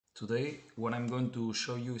Today what I'm going to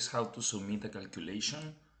show you is how to submit a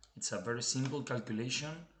calculation. It's a very simple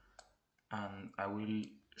calculation and I will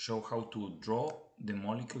show how to draw the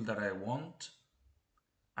molecule that I want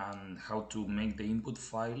and how to make the input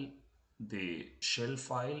file, the shell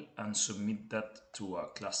file, and submit that to a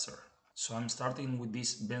cluster. So I'm starting with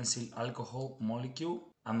this benzyl alcohol molecule,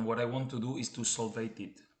 and what I want to do is to solvate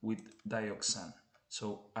it with dioxane.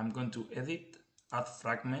 So I'm going to edit, add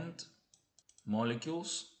fragment,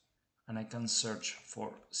 molecules, and I can search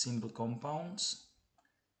for simple compounds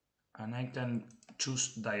and I can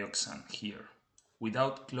choose dioxane here.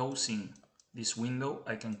 Without closing this window,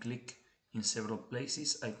 I can click in several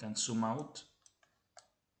places, I can zoom out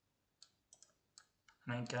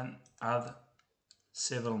and I can add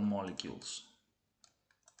several molecules.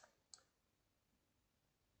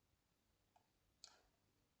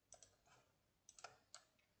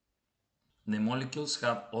 The molecules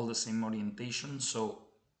have all the same orientation, so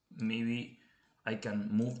maybe I can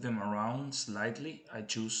move them around slightly. I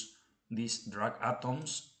choose this drag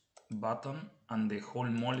atoms button and the whole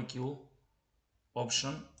molecule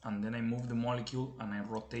option, and then I move the molecule and I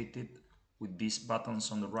rotate it with these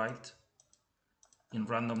buttons on the right in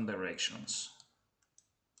random directions.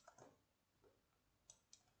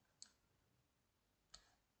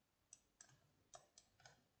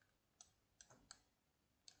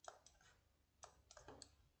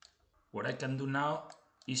 What I can do now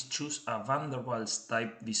is choose a van der Waals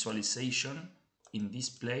type visualization. In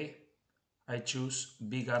display, I choose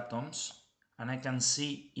big atoms and I can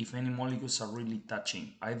see if any molecules are really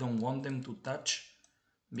touching. I don't want them to touch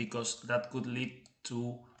because that could lead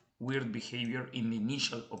to weird behavior in the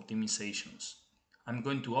initial optimizations. I'm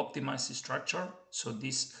going to optimize the structure, so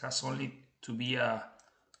this has only to be a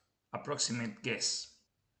approximate guess.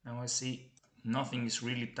 Now I see nothing is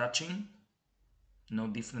really touching, no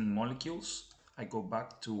different molecules. I go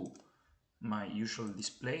back to my usual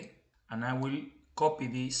display and I will copy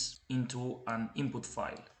this into an input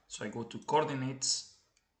file. So I go to coordinates.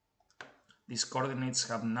 These coordinates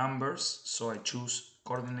have numbers, so I choose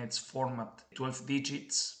coordinates format 12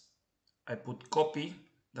 digits. I put copy,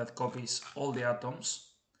 that copies all the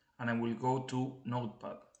atoms, and I will go to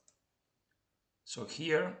Notepad. So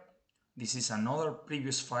here, this is another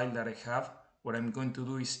previous file that I have. What I'm going to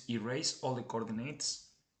do is erase all the coordinates.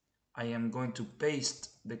 I am going to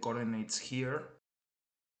paste the coordinates here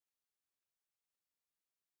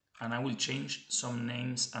and I will change some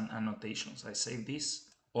names and annotations. I save this.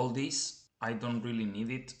 All this, I don't really need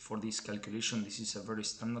it for this calculation. This is a very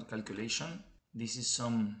standard calculation. This is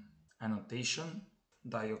some annotation,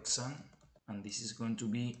 dioxane, and this is going to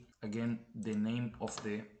be again the name of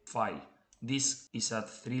the file. This is a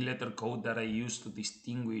 3-letter code that I use to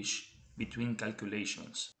distinguish between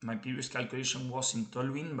calculations. My previous calculation was in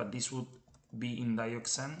Tolvin, but this would be in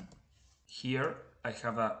dioxane. Here I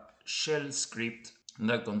have a shell script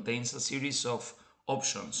that contains a series of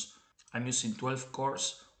options. I'm using 12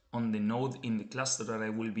 cores on the node in the cluster that I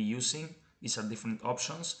will be using. These are different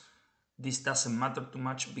options. This doesn't matter too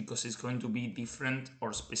much because it's going to be different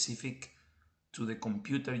or specific to the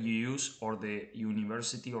computer you use or the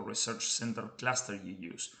university or research center cluster you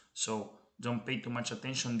use. So don't pay too much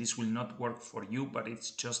attention. This will not work for you, but it's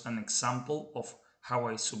just an example of how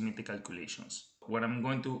I submit the calculations. What I'm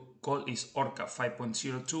going to call is Orca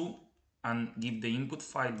 5.02 and give the input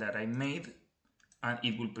file that I made, and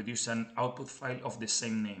it will produce an output file of the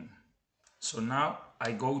same name. So now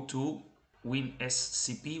I go to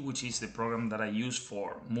WinSCP, which is the program that I use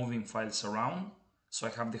for moving files around. So I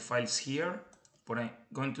have the files here. What I'm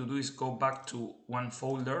going to do is go back to one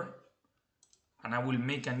folder and I will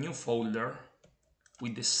make a new folder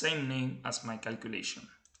with the same name as my calculation.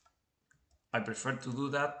 I prefer to do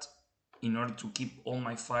that in order to keep all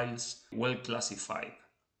my files well classified.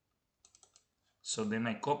 So then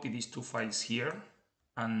I copy these two files here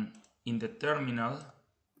and in the terminal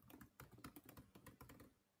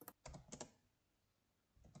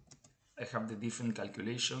I have the different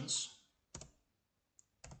calculations.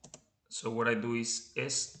 So what I do is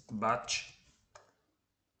sbatch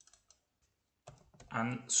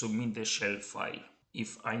and submit the shell file.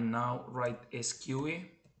 If I now write sqe,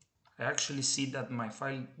 I actually see that my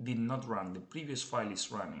file did not run. The previous file is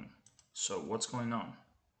running. So what's going on?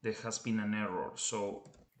 There has been an error. So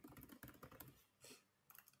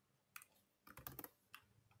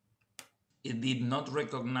it did not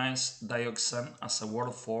recognize dioxane as a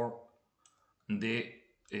word for the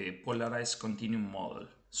polarized continuum model.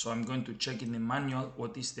 So I'm going to check in the manual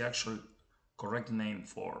what is the actual correct name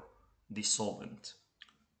for this solvent.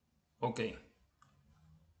 Okay,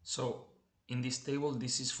 so in this table,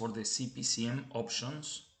 this is for the CPCM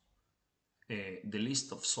options. the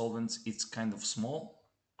list of solvents is kind of small.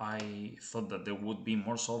 I thought that there would be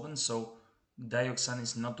more solvents, so dioxane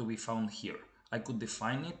is not to be found here. I could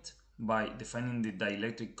define it by defining the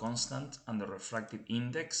dielectric constant and the refractive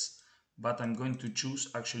index, but I'm going to choose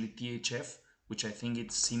actually THF, which I think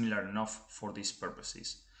it's similar enough for these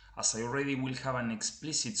purposes. As I already will have an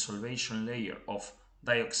explicit solvation layer of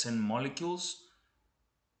dioxane molecules,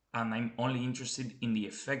 and I'm only interested in the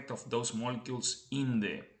effect of those molecules in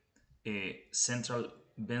the central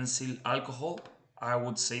benzyl alcohol, I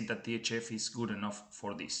would say that THF is good enough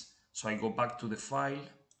for this. So I go back to the file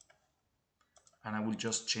and I will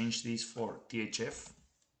just change this for THF.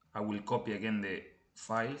 I will copy again the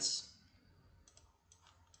files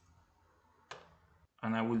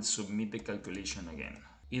and I will submit the calculation again.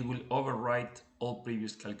 It will overwrite all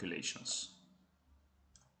previous calculations.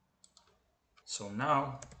 So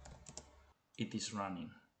now it is running.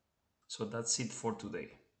 So that's it for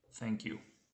today. Thank you.